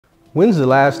When's the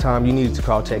last time you needed to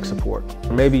call tech support?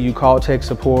 Or maybe you called tech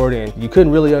support and you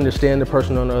couldn't really understand the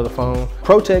person on the other phone.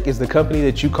 ProTech is the company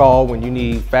that you call when you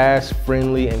need fast,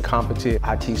 friendly, and competent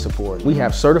IT support. We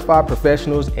have certified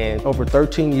professionals and over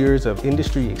 13 years of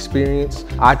industry experience.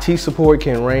 IT support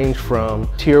can range from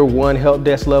tier 1 help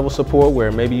desk level support where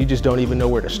maybe you just don't even know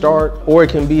where to start, or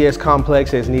it can be as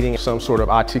complex as needing some sort of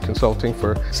IT consulting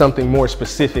for something more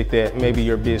specific that maybe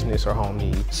your business or home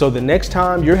needs. So the next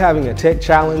time you're having a tech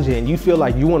challenge and you feel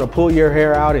like you want to pull your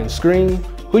hair out and scream,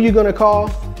 who you gonna call?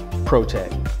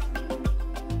 ProTech.